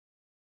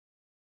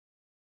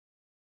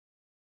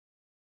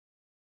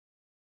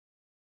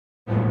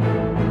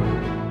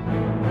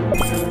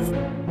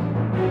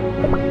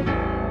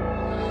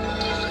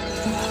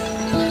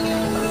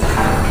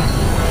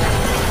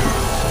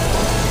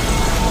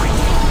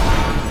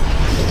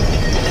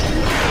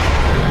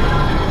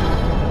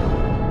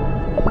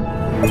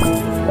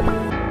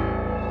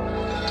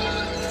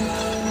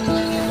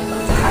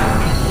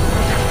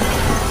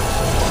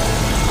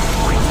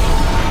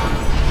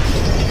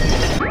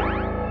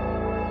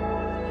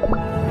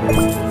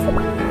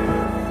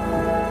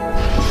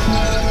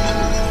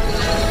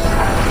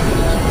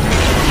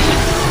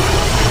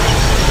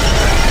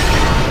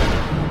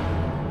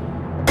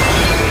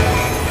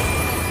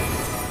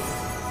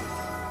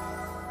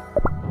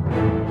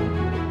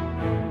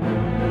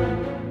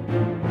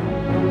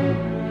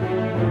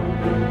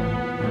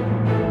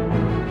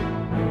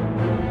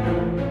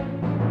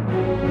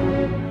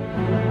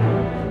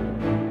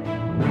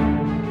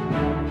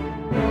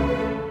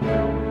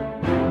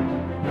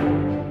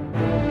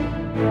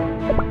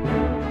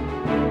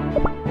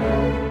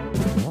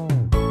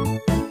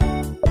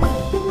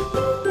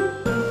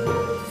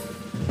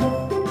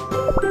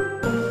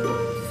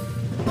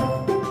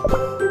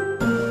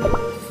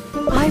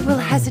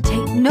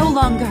Hesitate no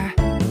longer.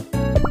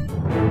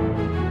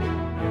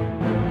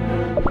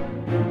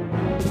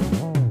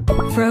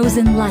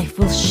 Frozen life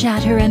will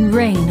shatter and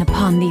rain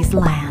upon these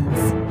lands.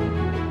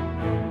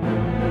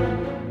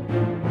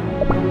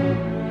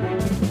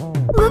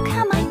 Look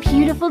how my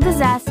beautiful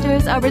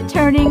disasters are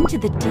returning to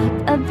the deep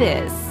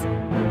abyss.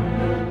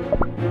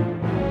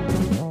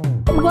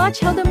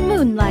 Watch how the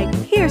moonlight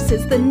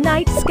pierces the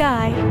night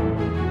sky.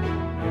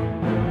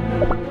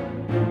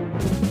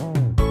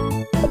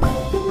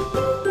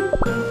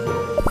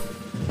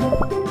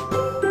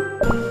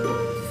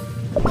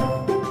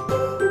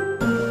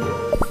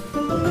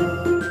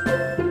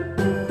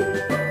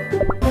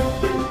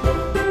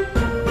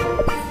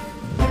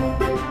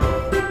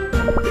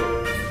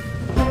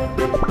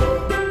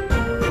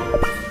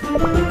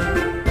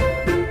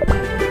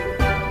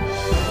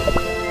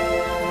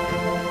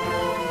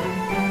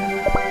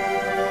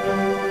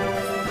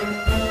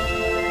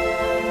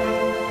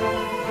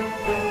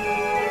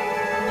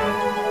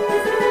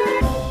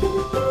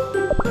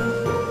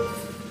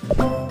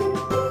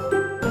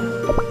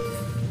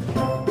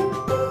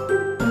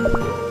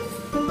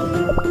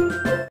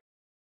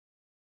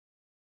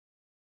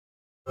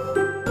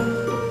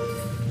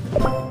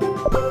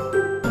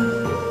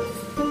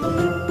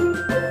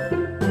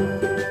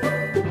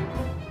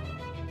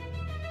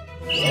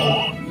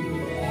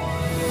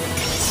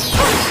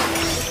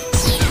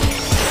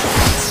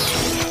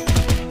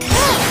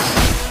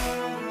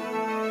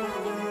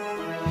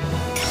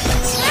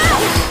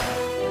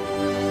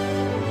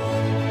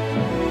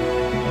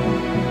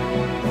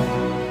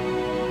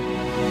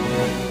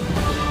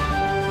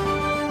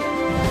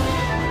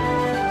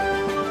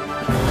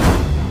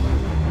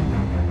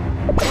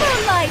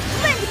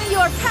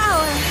 Your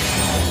power!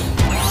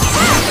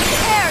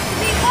 Prepare to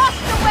be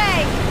washed away!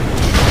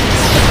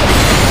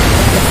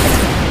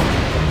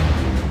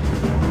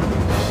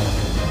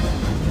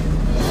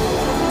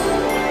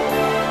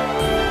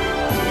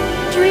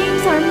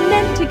 Dreams are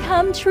meant to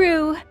come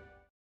true.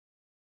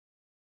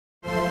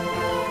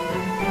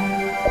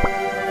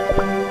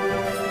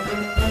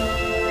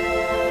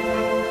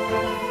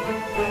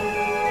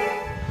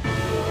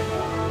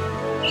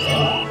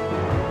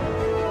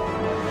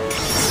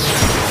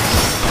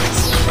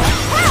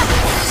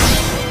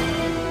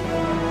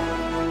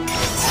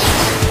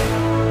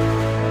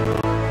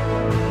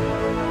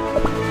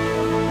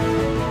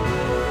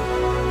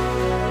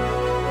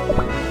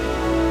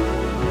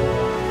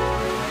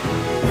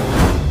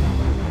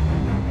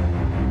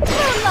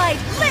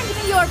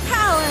 Your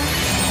power!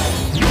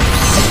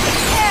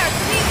 Prepare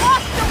to be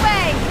washed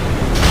away!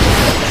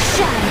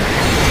 Shatter!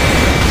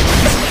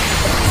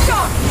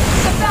 Shock!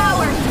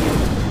 Devour!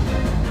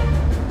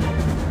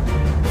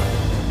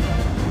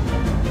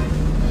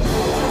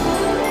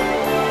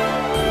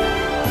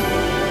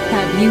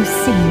 Have you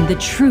seen the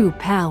true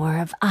power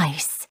of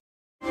ice?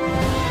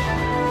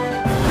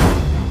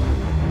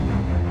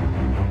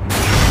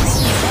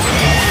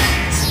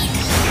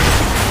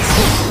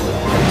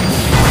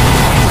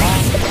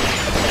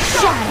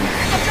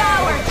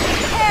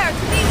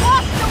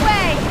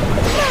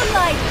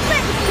 Moonlight,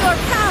 lend me your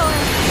power!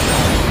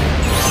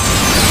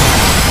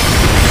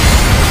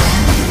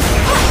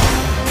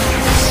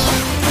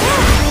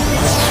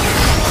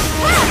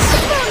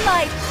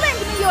 Moonlight, lend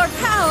me your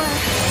power!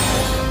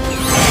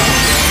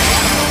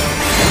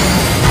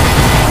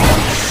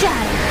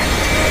 Shatter!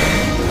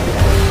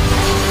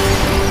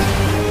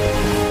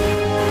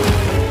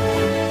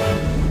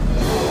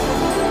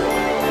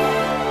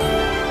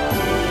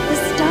 The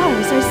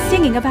stars are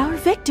singing of our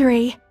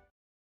victory.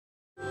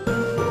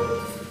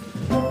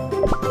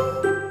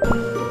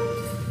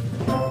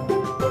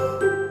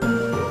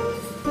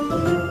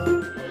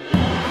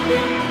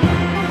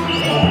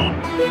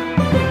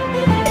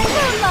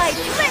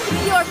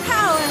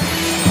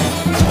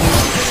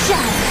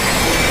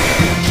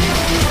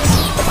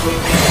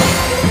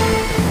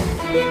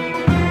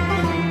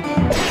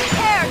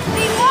 Prepare to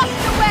be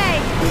washed away!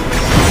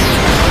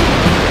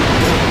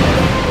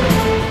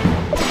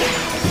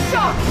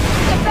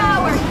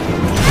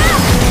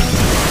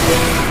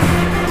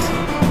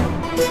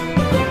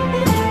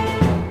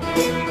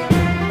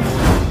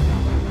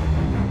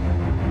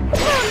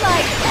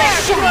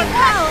 your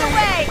power!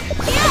 Away!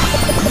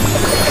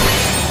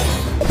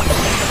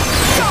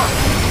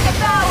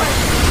 Devour!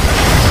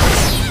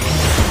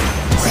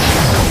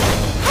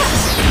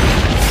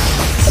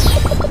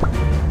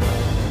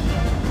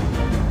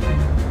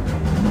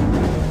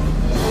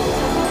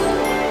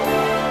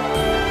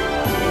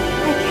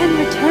 I can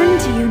return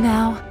to you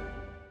now.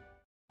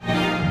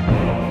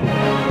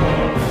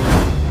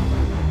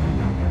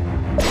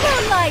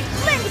 Moonlight,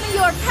 lend me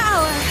your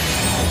power!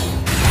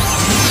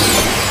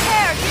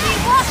 Prepare to be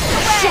washed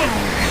away!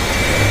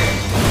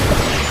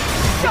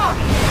 Shock!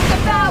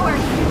 Devour!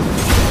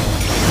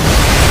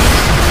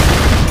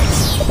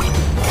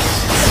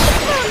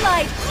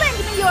 Moonlight, lend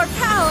me your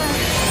power!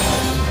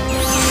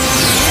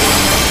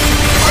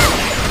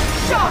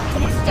 Shock!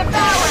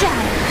 Devour!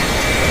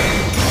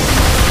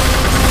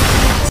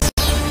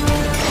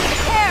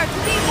 Prepare to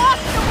be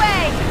washed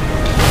away!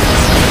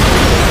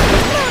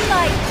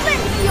 Moonlight,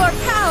 lend me your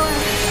power!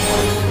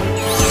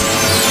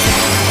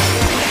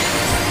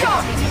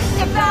 Shock!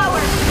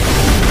 Devour!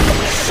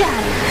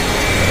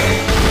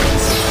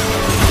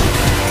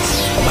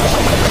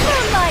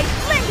 Moonlight,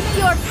 lend me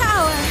your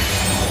power!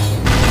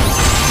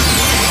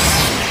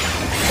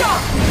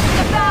 Shock!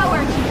 Devour!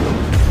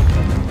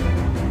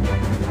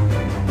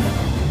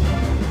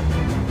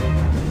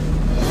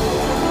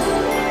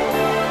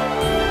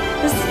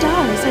 The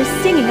stars are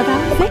singing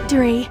about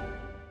victory.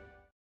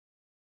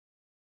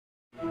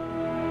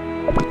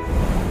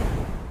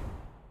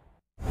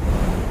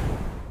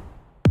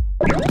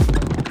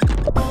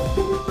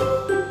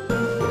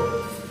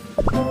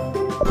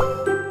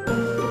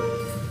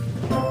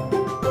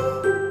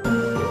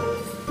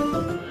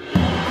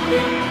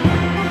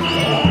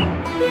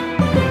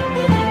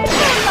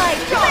 Moonlight,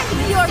 lend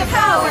me your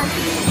power!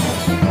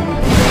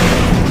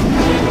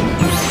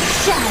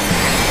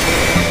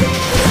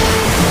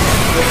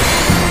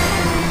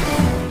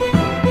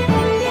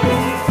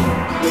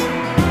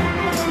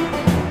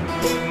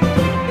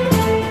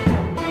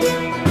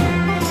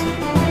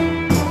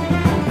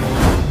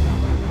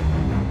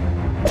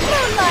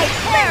 Moonlight,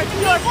 prepare to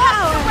be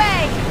washed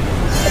away!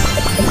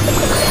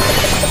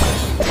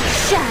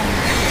 Shock!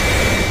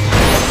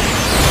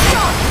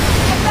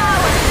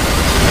 Devour!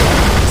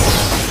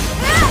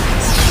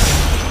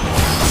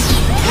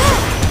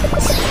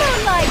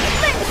 Moonlight,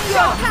 lend me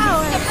your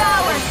power!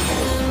 Devour!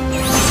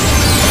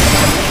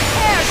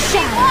 Prepare to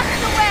be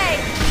washed away!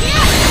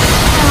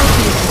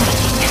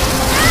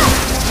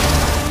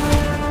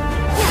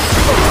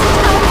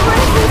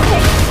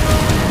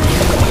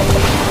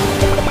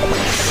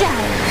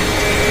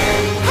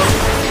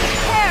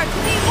 Prepare to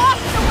be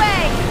washed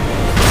away!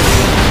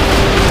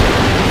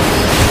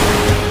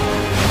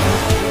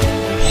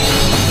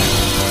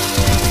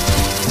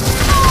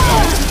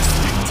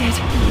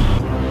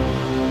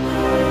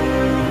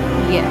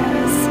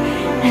 Yes,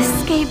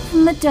 escape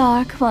from the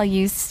dark while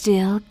you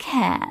still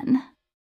can.